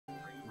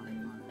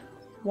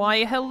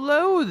Why,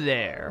 hello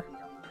there.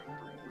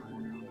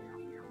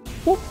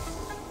 Whoop.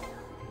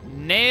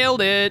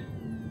 Nailed it.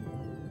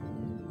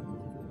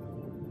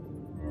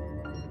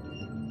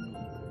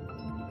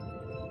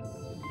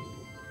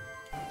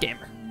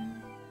 Gamer.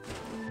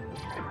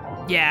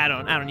 Yeah,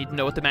 I don't need to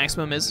know what the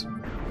maximum is.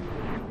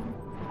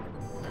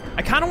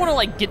 I kind of want to,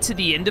 like, get to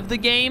the end of the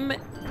game,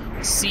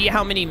 see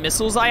how many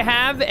missiles I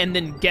have, and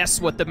then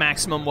guess what the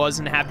maximum was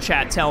and have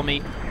chat tell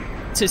me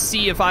to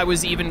see if I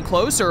was even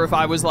close or if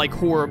I was, like,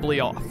 horribly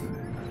off.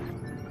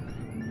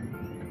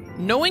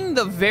 Knowing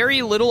the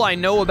very little I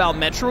know about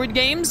Metroid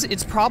games,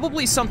 it's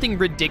probably something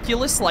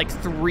ridiculous like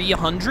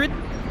 300,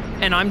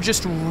 and I'm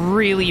just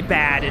really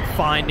bad at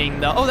finding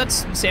the... Oh,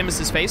 that's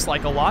Samus's face,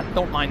 like, a lot.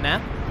 Don't mind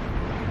that.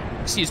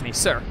 Excuse me,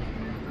 sir.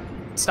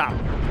 Stop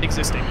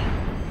existing.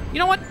 You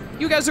know what?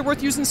 You guys are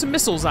worth using some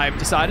missiles, I've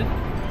decided.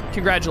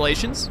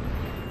 Congratulations.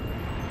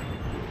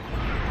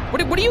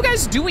 What are you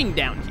guys doing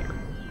down here,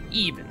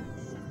 even?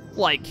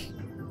 Like,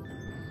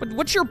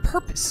 what's your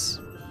purpose?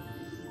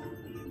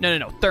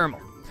 No, thermal.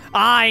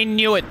 I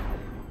knew it.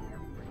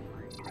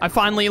 I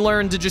finally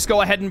learned to just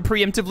go ahead and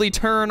preemptively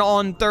turn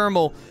on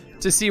thermal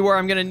to see where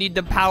I'm gonna need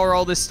to power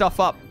all this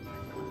stuff up.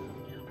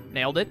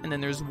 Nailed it, and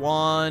then there's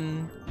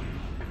one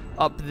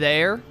up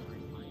there.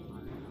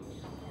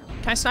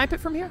 Can I snipe it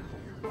from here?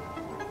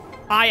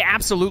 I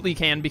absolutely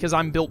can, because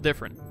I'm built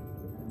different.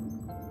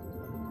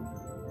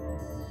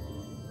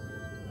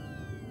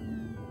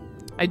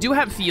 I do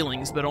have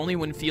feelings, but only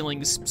when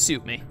feelings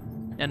suit me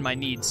and my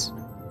needs.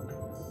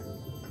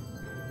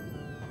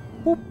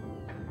 Whoop.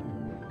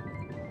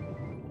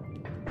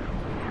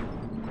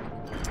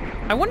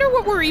 I wonder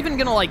what we're even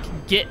gonna,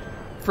 like, get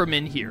from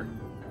in here.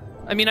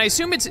 I mean, I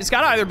assume it's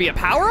gotta either be a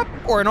power-up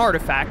or an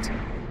artifact.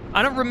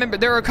 I don't remember.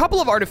 There are a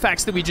couple of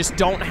artifacts that we just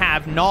don't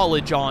have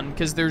knowledge on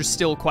because there's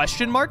still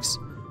question marks.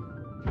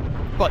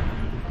 But,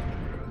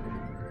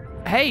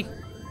 hey.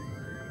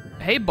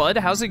 Hey, bud,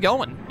 how's it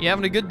going? You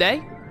having a good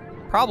day?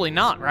 Probably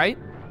not, right?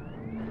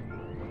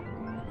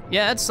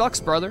 Yeah, that sucks,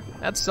 brother.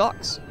 That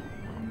sucks.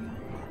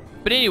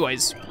 But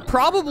anyways,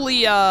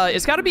 probably,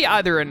 it's gotta be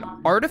either an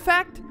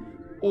artifact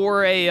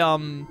or a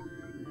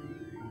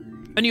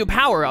new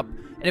power-up.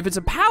 And if it's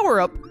a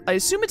power-up, I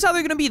assume it's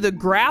either gonna be the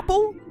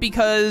grapple,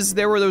 because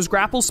there were those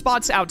grapple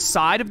spots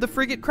outside of the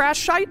frigate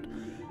crash site,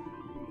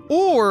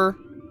 or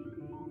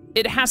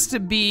it has to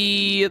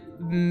be, I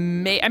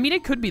mean,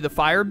 it could be the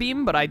fire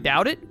beam, but I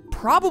doubt it.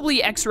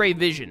 Probably X-ray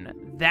vision.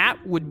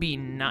 That would be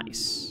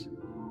nice.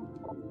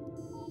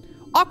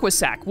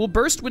 Aquasac will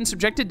burst when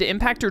subjected to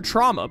impact or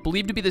trauma.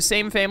 Believed to be the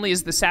same family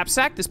as the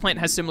sapsac, this plant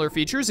has similar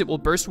features. It will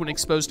burst when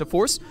exposed to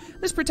force.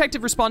 This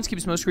protective response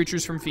keeps most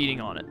creatures from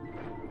feeding on it.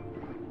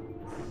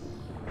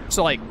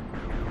 So, like,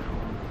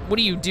 what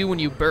do you do when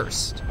you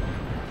burst?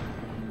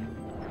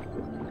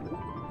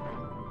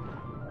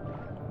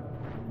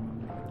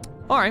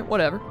 Alright,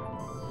 whatever.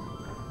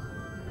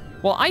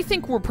 Well, I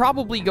think we're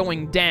probably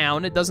going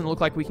down. It doesn't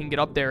look like we can get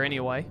up there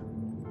anyway.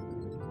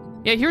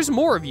 Yeah, here's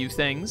more of you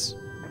things.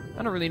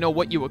 I don't really know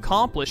what you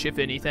accomplish, if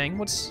anything.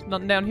 What's...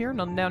 Nothing down here?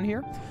 Nothing down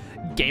here?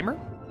 Gamer?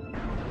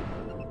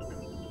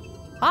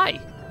 Hi.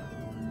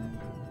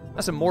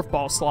 That's a morph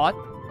ball slot.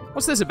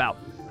 What's this about?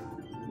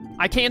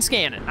 I can't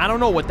scan it. I don't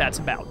know what that's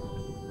about.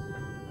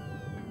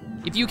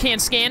 If you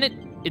can't scan it,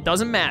 it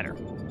doesn't matter.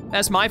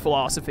 That's my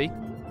philosophy.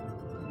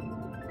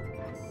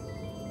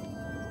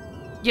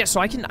 Yeah, so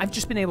I've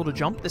just been able to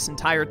jump this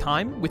entire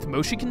time with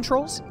motion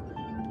controls?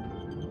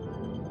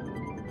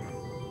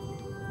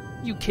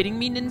 You kidding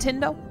me,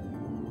 Nintendo?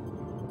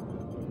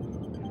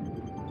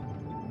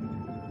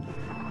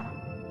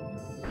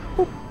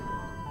 Boop.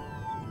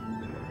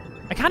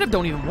 I kind of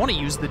don't even want to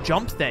use the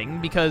jump thing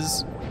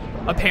because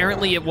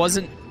apparently it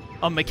wasn't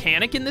a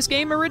mechanic in this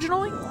game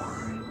originally.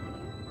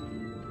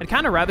 I'd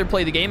kind of rather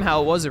play the game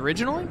how it was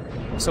originally,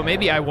 so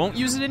maybe I won't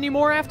use it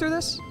anymore after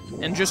this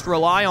and just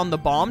rely on the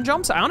bomb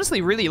jumps. I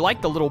honestly really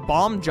like the little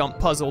bomb jump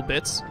puzzle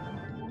bits.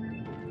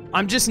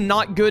 I'm just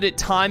not good at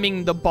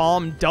timing the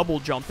bomb double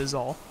jump is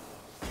all.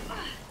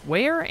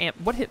 Where am...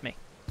 What hit me?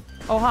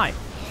 Oh, hi.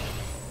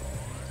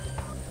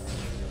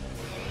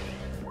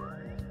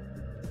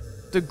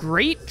 The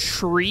Great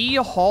Tree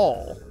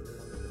Hall.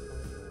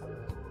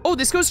 Oh,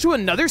 this goes to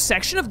another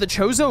section of the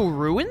Chozo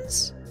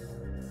Ruins?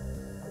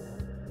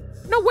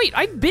 No, wait,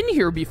 I've been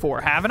here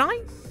before, haven't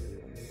I?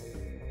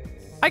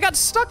 I got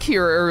stuck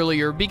here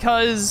earlier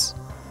because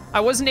I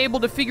wasn't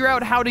able to figure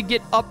out how to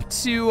get up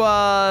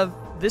to,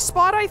 this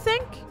spot, I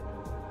think?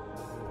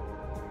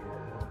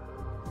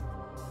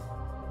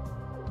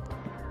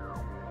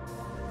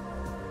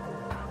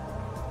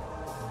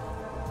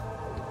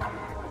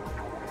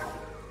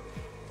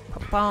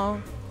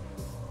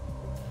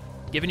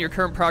 Given your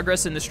current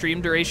progress in the stream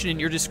duration in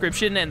your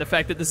description and the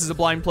fact that this is a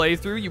blind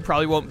playthrough, you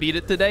probably won't beat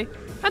it today.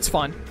 That's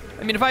fine.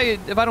 I mean, if I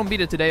don't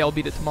beat it today, I'll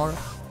beat it tomorrow.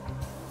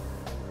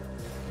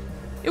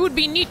 It would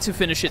be neat to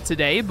finish it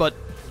today, but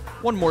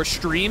one more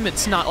stream,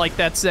 it's not like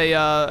that's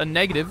a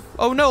negative.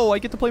 Oh no, I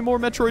get to play more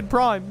Metroid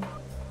Prime.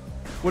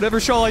 Whatever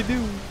shall I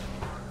do?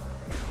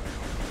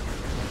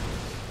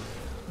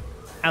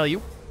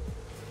 Alley-oop.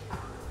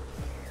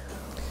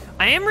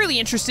 I am really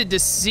interested to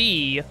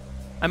see.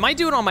 I might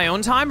do it on my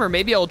own time, or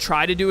maybe I'll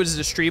try to do it as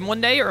a stream one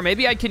day, or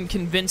maybe I can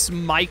convince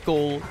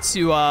Michael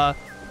to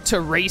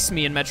race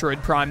me in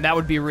Metroid Prime. That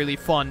would be really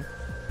fun.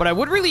 But I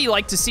would really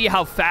like to see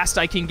how fast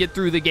I can get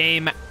through the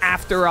game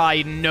after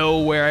I know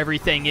where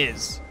everything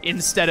is,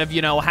 instead of,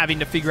 you know, having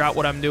to figure out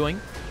what I'm doing.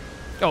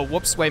 Oh,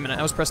 whoops, wait a minute.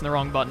 I was pressing the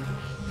wrong button.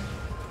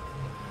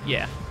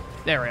 Yeah,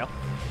 there we go.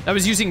 I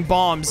was using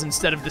bombs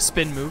instead of the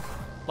spin move,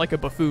 like a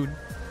buffoon.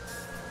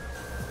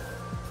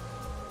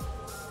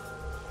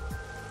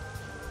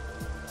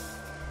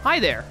 Hi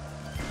there.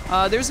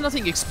 There's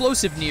nothing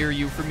explosive near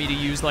you for me to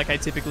use like I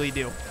typically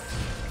do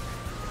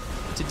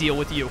to deal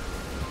with you.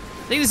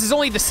 I think this is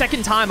only the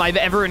second time I've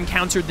ever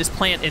encountered this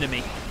plant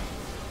enemy.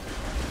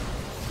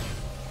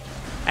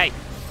 Hey.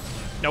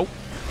 Nope.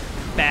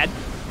 Bad.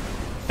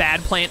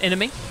 Bad plant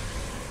enemy.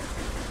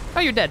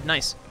 Oh, you're dead.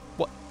 Nice.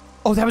 What?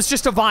 Oh, that was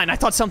just a vine. I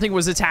thought something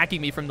was attacking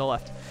me from the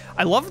left.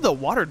 I love the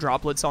water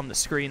droplets on the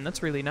screen.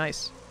 That's really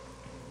nice.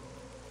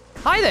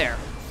 Hi there.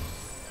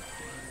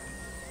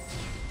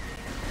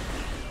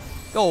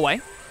 Go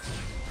away.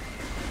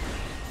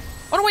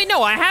 Oh, no, wait,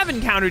 no, I have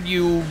encountered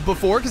you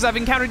before, because I've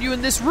encountered you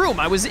in this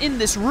room. I was in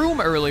this room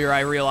earlier,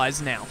 I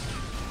realize now.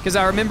 Because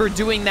I remember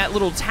doing that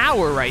little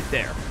tower right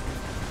there.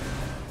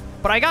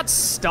 But I got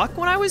stuck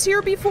when I was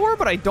here before,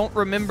 but I don't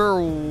remember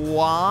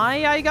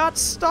why I got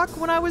stuck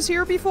when I was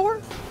here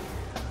before.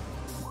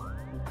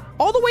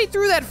 All the way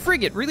through that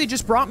frigate really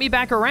just brought me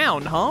back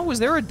around, huh? Was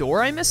there a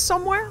door I missed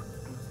somewhere?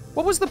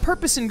 What was the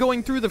purpose in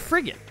going through the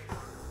frigate?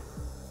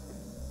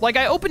 Like,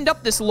 I opened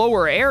up this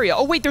lower area.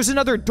 Oh, wait, there's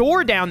another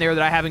door down there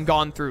that I haven't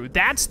gone through.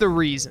 That's the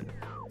reason.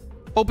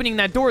 Opening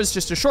that door is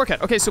just a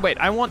shortcut. Okay, so wait,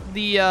 I want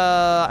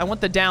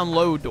the down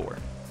low door.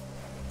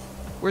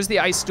 Where's the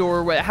ice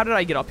door? Wait, how did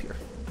I get up here?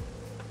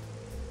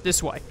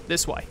 This way,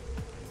 this way.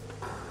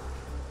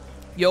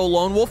 Yo,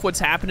 Lone Wolf, what's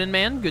happening,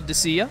 man? Good to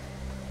see ya.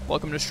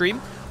 Welcome to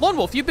stream. Lone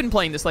Wolf, you've been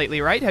playing this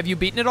lately, right? Have you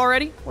beaten it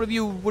already? What have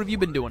you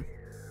been doing?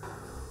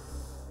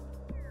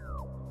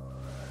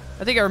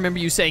 I think I remember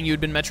you saying you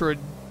had been Metroid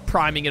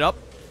priming it up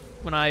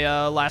when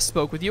I last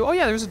spoke with you. Oh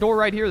yeah, there's a door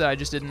right here that I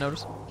just didn't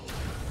notice.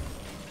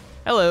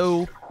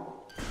 Hello.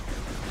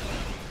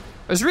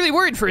 I was really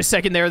worried for a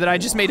second there that I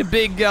just made a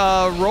big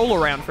roll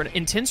around for an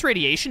intense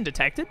radiation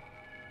detected.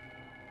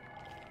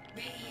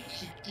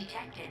 Radiation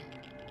detected.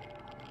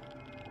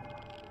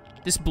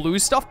 This blue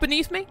stuff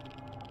beneath me?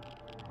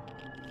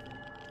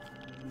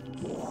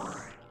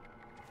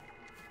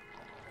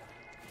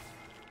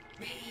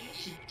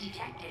 Radiation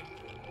detected.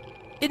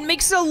 It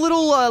makes a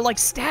little, like,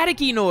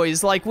 staticky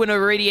noise, like when a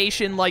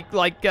radiation, when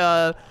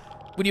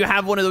you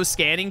have one of those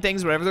scanning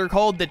things, whatever they're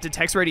called, that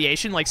detects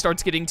radiation, like,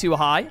 starts getting too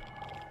high.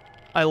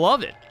 I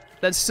love it.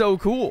 That's so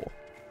cool.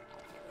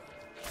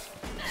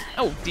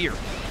 Oh, dear.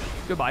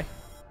 Goodbye.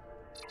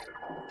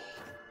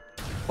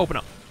 Open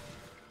up.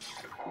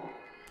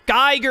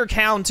 Geiger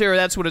counter,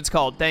 that's what it's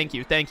called. Thank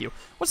you, thank you.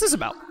 What's this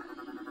about?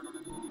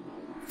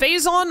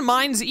 Phazon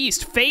Mines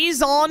East.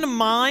 Phazon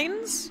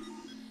Mines?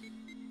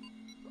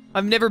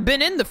 I've never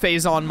been in the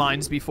Phazon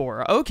Mines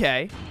before.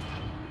 Okay.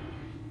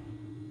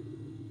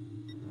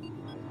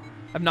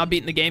 I've not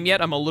beaten the game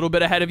yet. I'm a little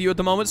bit ahead of you at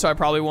the moment, so I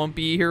probably won't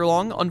be here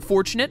long.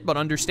 Unfortunate, but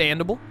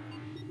understandable.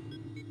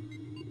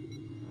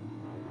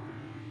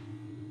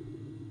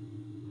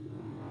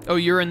 Oh,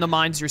 you're in the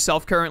mines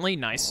yourself currently?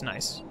 Nice,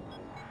 nice.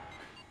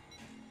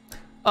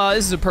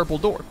 This is a purple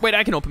door. Wait,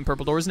 I can open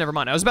purple doors. Never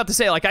mind. I was about to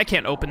say, like, I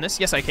can't open this.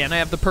 Yes, I can. I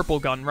have the purple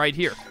gun right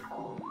here.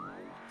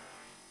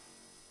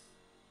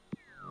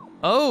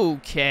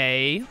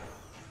 Okay.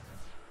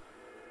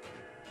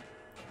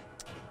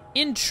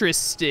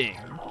 Interesting.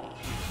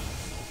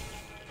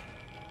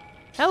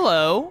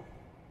 Hello.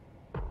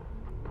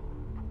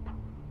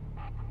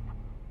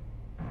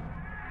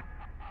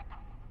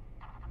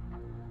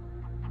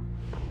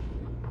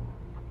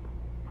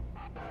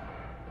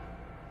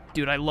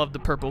 Dude, I love the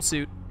purple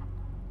suit.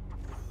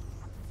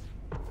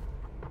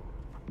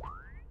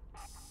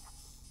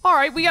 All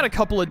right, we got a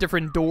couple of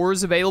different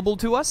doors available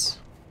to us.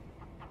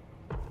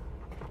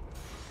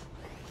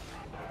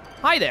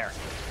 Hi there.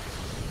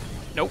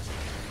 Nope.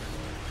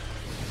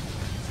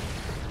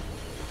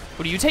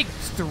 What, do you take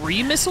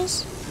 3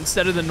 missiles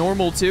instead of the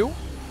normal 2?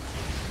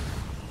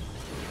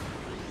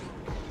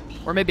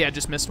 Or maybe I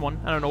just missed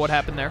one. I don't know what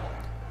happened there.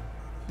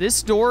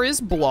 This door is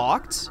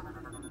blocked.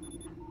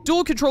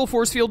 Dual control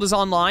force field is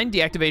online.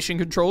 Deactivation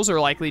controls are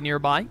likely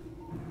nearby.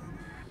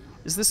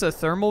 Is this a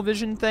thermal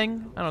vision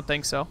thing? I don't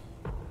think so.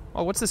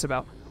 Oh, what's this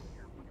about?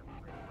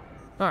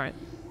 All right.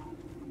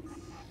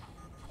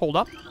 Hold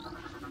up.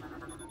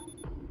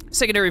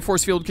 Secondary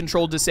force field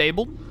control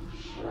disabled.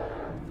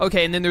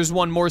 Okay, and then there's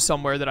one more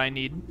somewhere that I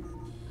need.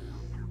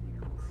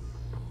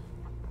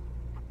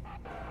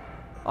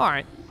 All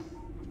right.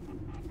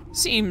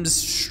 Seems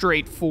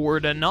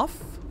straightforward enough.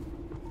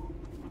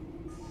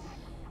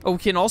 Oh, we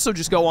can also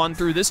just go on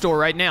through this door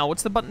right now.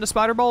 What's the button to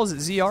spider ball? Is it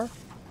ZR?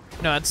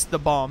 No, that's the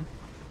bomb.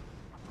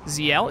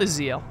 ZL is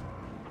ZL.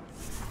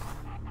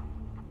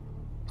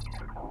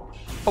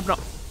 Open up.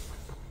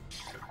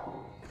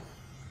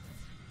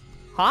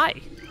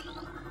 Hi.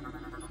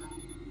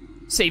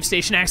 Save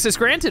station access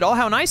granted. Oh,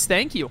 how nice.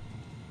 Thank you.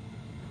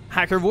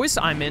 Hacker voice,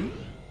 I'm in.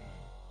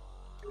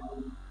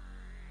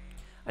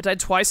 I died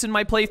twice in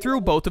my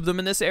playthrough, both of them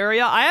in this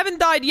area. I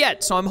haven't died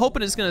yet, so I'm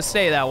hoping it's gonna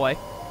stay that way.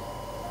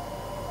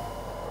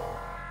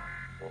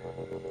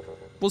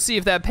 We'll see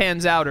if that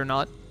pans out or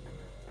not.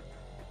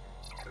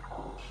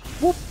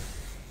 Whoop.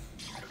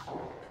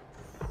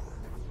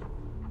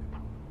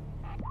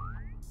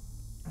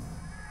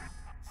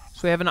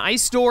 So we have an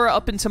ice door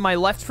up and to my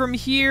left from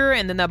here,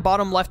 and then that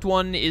bottom left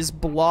one is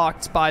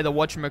blocked by the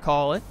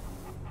whatchamacallit.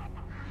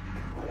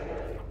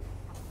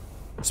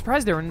 I'm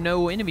surprised there are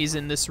no enemies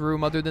in this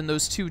room other than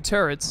those two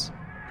turrets.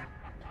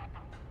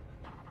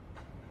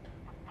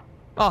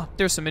 Oh,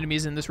 there's some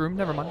enemies in this room.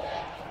 Never mind.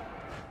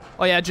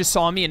 Oh yeah, it just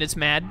saw me and it's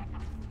mad.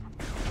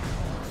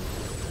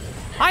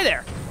 Hi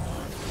there.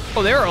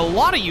 Oh, there are a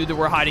lot of you that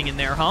were hiding in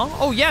there, huh?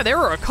 Oh yeah, there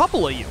are a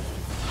couple of you.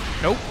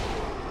 Nope.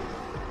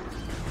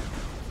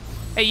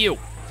 Hey, you.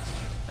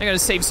 I gotta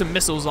save some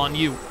missiles on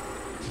you.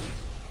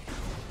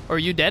 Are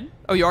you dead?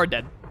 Oh, you are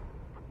dead.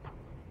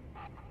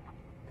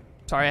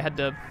 Sorry, I had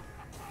to...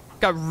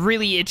 Got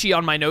really itchy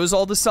on my nose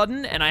all of a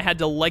sudden, and I had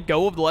to let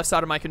go of the left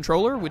side of my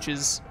controller, which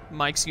is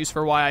my excuse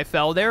for why I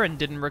fell there and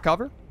didn't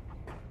recover.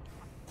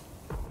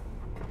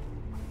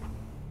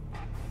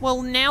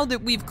 Well, now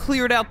that we've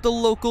cleared out the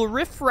local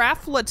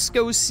riffraff, let's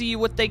go see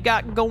what they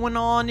got going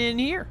on in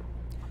here.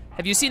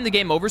 Have you seen the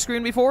game over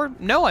screen before?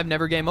 No, I've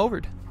never game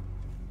overed.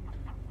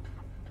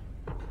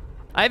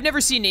 I've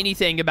never seen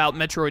anything about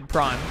Metroid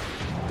Prime.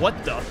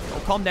 What the?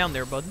 Oh, calm down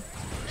there, bud.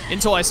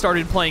 Until I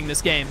started playing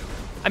this game.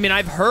 I mean,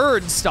 I've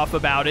heard stuff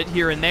about it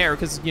here and there,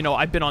 because, you know,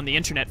 I've been on the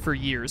internet for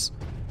years.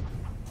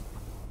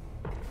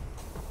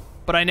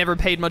 But I never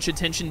paid much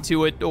attention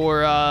to it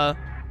or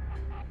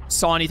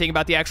saw anything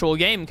about the actual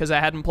game, because I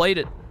hadn't played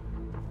it.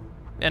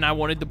 And I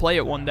wanted to play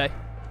it one day.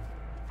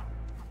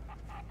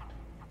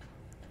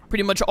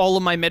 Pretty much all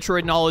of my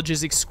Metroid knowledge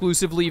is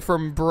exclusively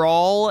from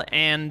Brawl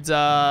and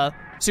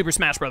Super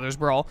Smash Bros.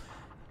 Brawl.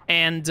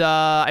 And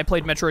I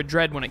played Metroid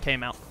Dread when it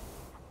came out.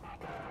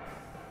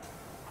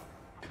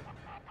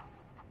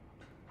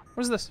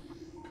 What is this?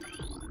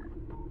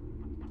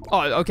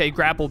 Oh, okay,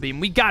 grapple beam.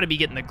 We gotta be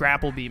getting the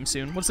grapple beam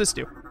soon. What's this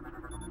do?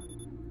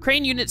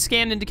 Crane unit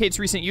scan indicates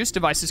recent use.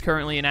 Device is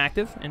currently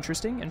inactive.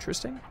 Interesting,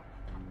 interesting.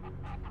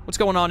 What's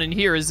going on in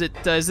here? Is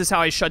this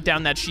how I shut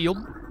down that shield?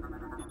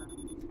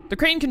 The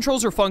crane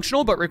controls are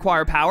functional, but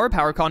require power.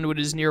 Power conduit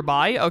is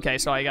nearby. Okay,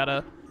 so I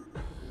gotta...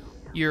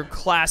 Your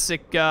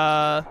classic,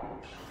 thermal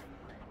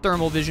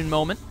vision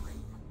moment.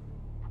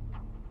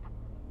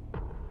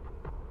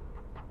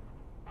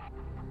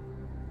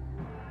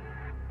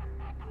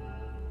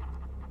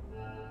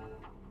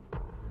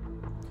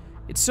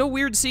 It's so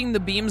weird seeing the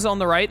beams on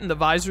the right and the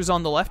visors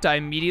on the left. I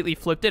immediately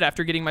flipped it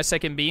after getting my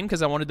second beam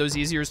because I wanted those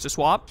easier to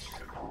swap.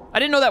 I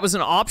didn't know that was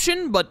an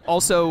option, but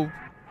also,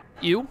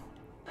 ew.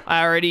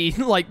 I already,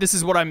 like, this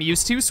is what I'm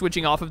used to.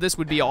 Switching off of this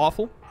would be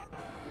awful.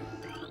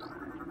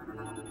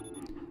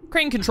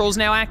 Crane controls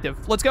now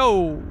active. Let's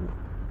go.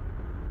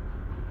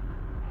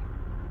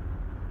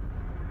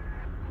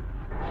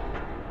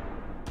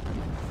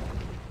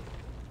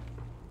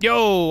 Yo,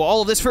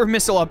 all of this for a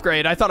missile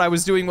upgrade. I thought I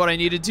was doing what I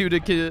needed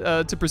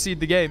to proceed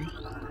the game.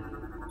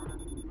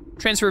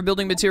 Transfer of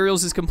building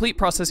materials is complete.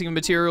 Processing of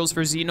materials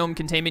for Xenome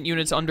containment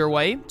units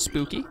underway.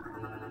 Spooky.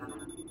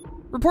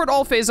 Report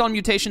all Phazon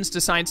mutations to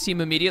science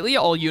team immediately.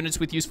 All units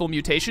with useful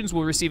mutations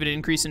will receive an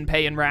increase in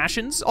pay and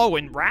rations. Oh,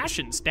 and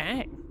rations,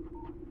 dang.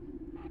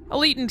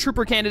 Elite and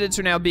trooper candidates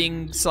are now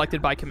being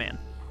selected by command.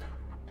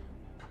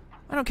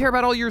 I don't care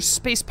about all your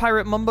space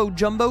pirate mumbo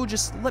jumbo.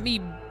 Just let me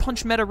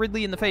punch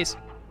Meta-Ridley in the face.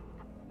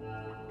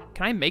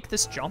 Can I make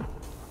this jump?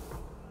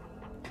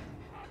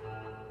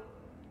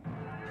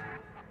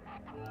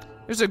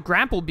 There's a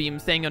grapple beam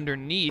thing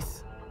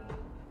underneath.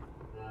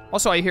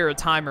 Also, I hear a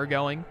timer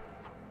going.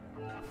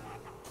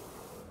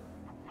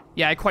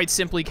 Yeah, I quite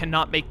simply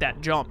cannot make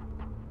that jump.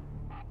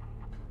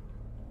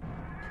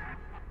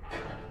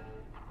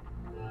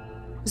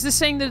 Is this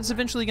saying that it's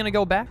eventually going to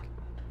go back?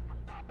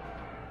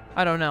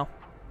 I don't know.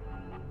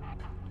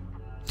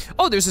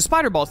 Oh, there's a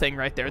spider ball thing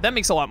right there. That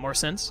makes a lot more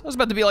sense. I was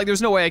about to be like,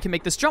 there's no way I can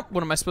make this jump.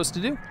 What am I supposed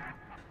to do?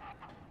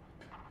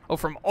 Oh,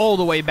 from all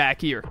the way back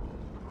here.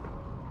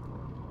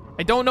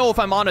 I don't know if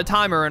I'm on a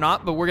timer or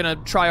not, but we're going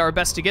to try our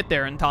best to get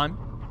there in time.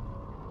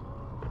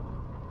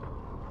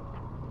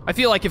 I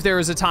feel like if there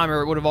was a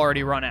timer, it would have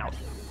already run out.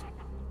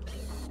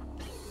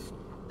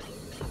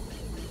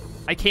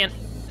 I can't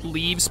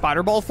leave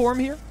spider ball form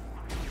here?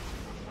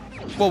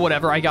 Well,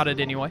 whatever. I got it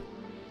anyway.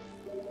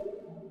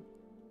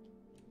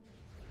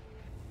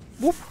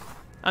 Whoop.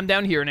 I'm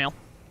down here now.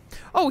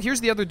 Oh,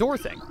 here's the other door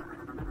thing.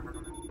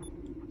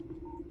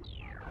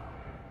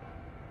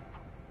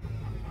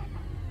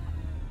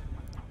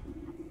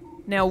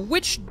 Now,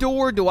 which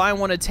door do I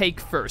want to take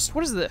first?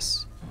 What is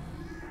this?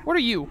 What are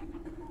you?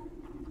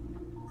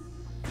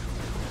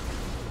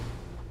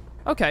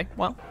 Okay,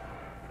 well,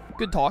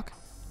 good talk.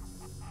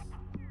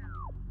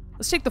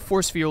 Let's take the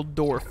force field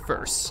door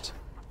first.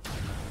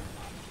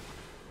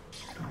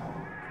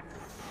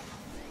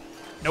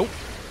 Nope.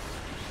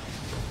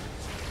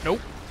 Nope.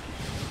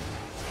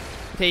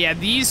 Okay, yeah,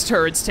 these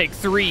turrets take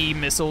 3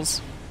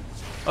 missiles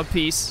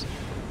apiece.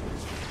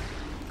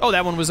 Oh,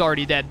 that one was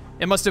already dead.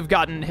 It must have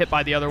gotten hit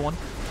by the other one.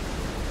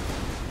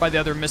 By the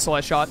other missile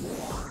I shot.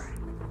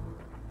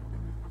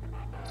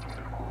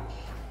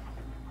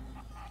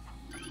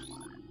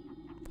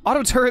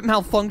 Auto turret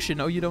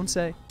malfunction. Oh, you don't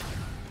say.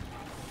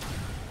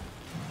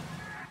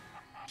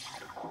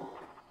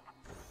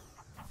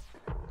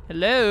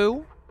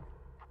 Hello?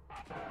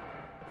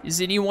 Is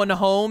anyone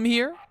home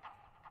here?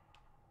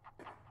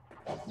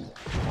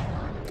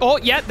 Oh,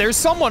 yeah, there's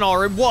someone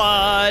already.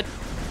 What?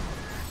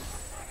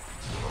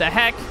 The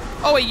heck?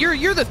 Oh, wait,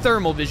 you're the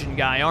thermal vision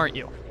guy, aren't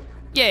you?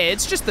 Yeah,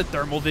 it's just the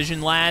thermal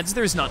vision, lads.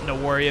 There's nothing to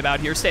worry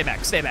about here. Stay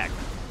back, stay back.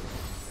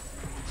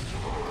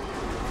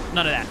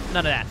 None of that,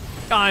 none of that.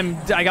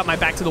 I got my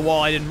back to the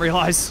wall, I didn't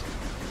realize.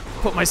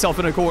 Put myself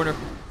in a corner.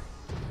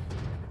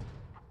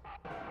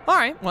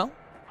 Alright, well.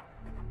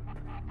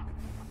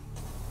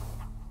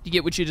 You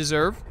get what you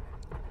deserve.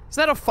 Is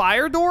that a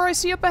fire door I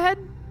see up ahead?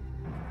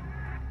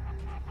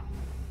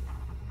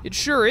 It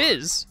sure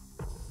is.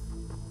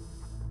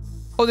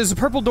 Oh, there's a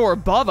purple door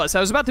above us.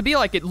 I was about to be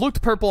like, it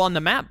looked purple on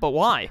the map, but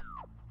why?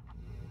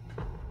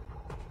 All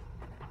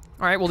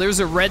right, well, there's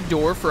a red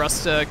door for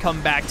us to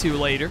come back to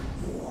later.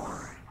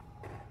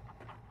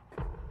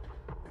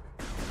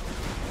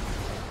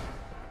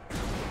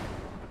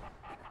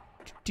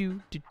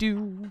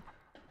 Do.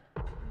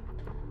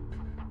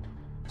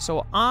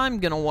 So I'm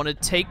gonna want to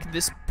take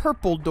this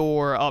purple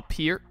door up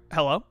here.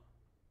 Hello?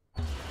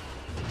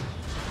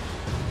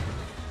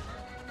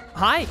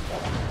 Hi.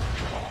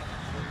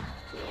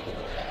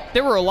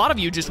 There were a lot of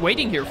you just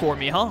waiting here for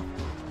me, huh?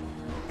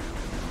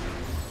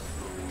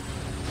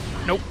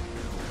 Nope.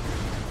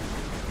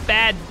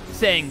 Bad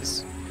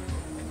things.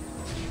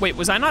 Wait,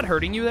 was I not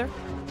hurting you there?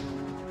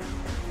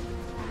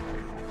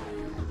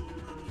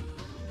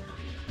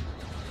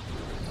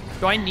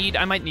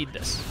 I might need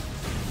this.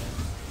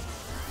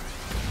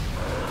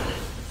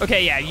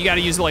 Okay, yeah, you gotta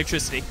use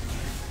electricity.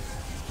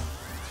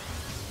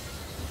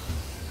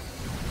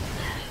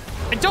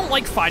 I don't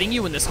like fighting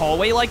you in this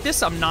hallway like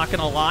this, I'm not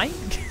gonna lie.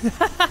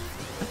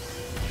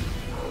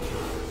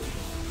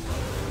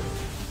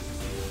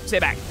 Stay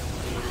back.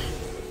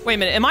 Wait a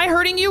minute, am I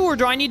hurting you or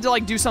do I need to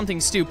like do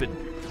something stupid?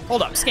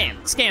 Hold up,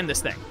 scan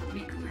this thing.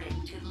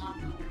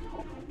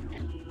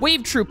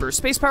 Wave Trooper,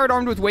 space-powered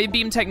armed with wave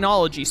beam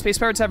technology. Space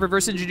pirates have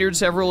reverse engineered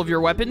several of your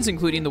weapons,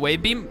 including the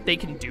wave beam. They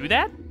can do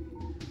that?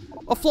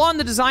 A flaw in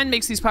the design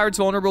makes these pirates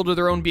vulnerable to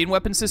their own beam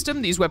weapon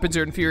system. These weapons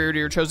are inferior to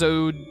your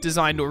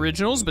Chozo-designed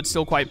originals, but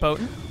still quite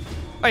potent.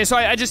 Okay, so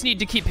I just need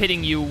to keep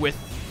hitting you with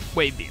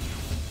wave beam,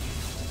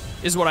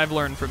 is what I've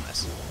learned from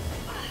this.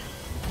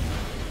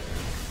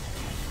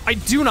 I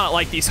do not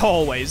like these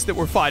hallways that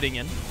we're fighting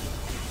in.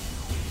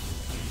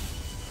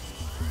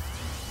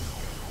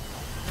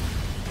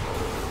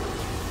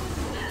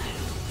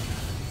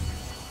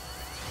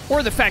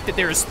 Or the fact that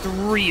there's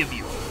 3 of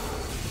you.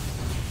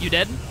 You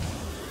dead?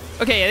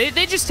 Okay,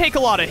 they just take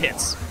a lot of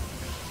hits.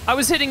 I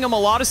was hitting them a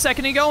lot a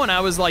second ago, and I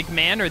was like,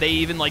 man, are they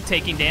even, like,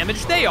 taking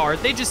damage? They are.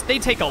 They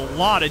take a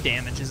lot of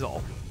damage is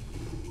all.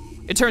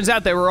 It turns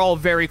out they were all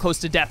very close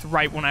to death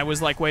right when I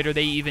was like, wait, are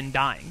they even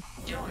dying?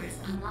 Doors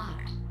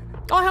unlocked.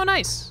 Oh, how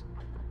nice.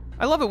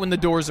 I love it when the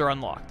doors are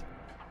unlocked.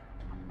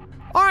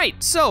 All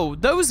right, so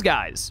those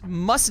guys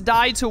must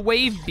die to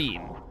wave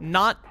beam,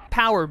 not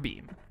power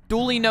beam.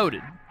 Duly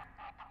noted.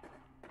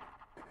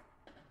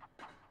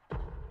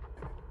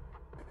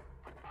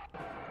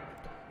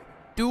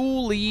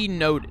 Duly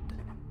noted.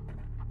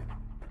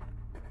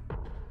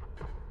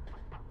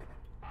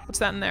 What's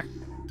that in there?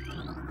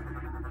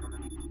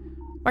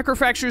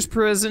 Microfractures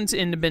present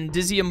in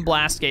Bendisium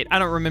Blastgate. I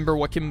don't remember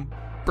what can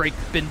break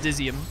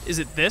Bendisium. Is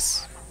it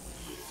this?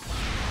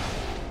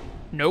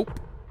 Nope.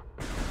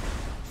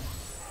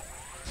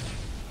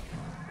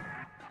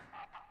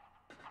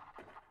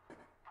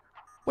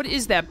 What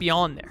is that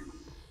beyond there?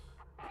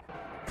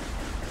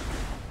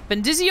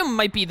 Bendisium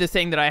might be the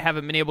thing that I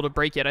haven't been able to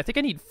break yet. I think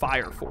I need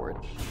fire for it.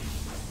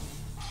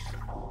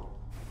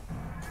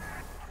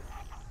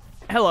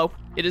 Hello,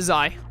 it is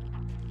I.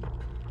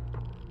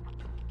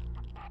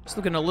 It's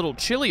looking a little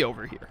chilly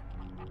over here.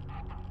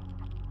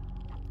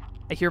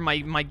 I hear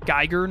my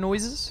Geiger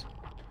noises.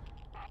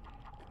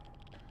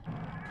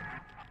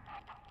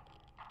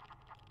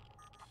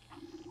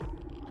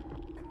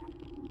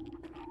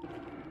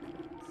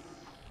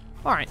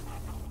 All right.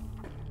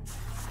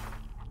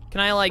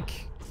 Can I like...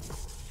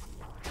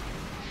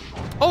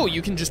 Oh,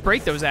 you can just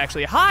break those,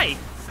 actually. Hi!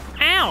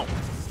 Ow!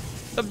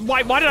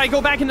 Why did I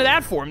go back into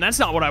that form? That's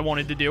not what I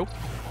wanted to do.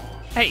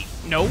 Hey,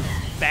 no.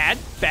 Bad.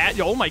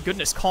 Oh my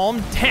goodness, calm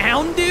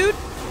down, dude.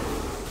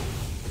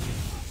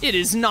 It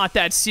is not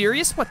that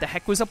serious. What the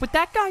heck was up with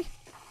that guy?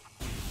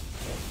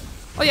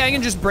 Oh yeah, I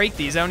can just break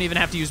these. I don't even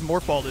have to use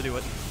Morph Ball to do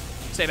it.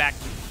 Stay back.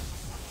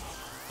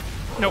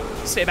 Nope,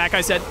 stay back,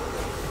 I said.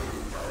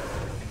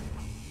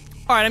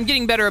 All right, I'm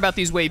getting better about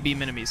these wave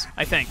beam enemies,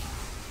 I think.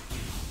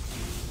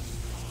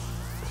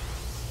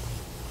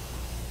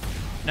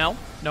 No?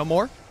 No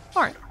more?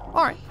 All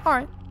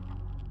right.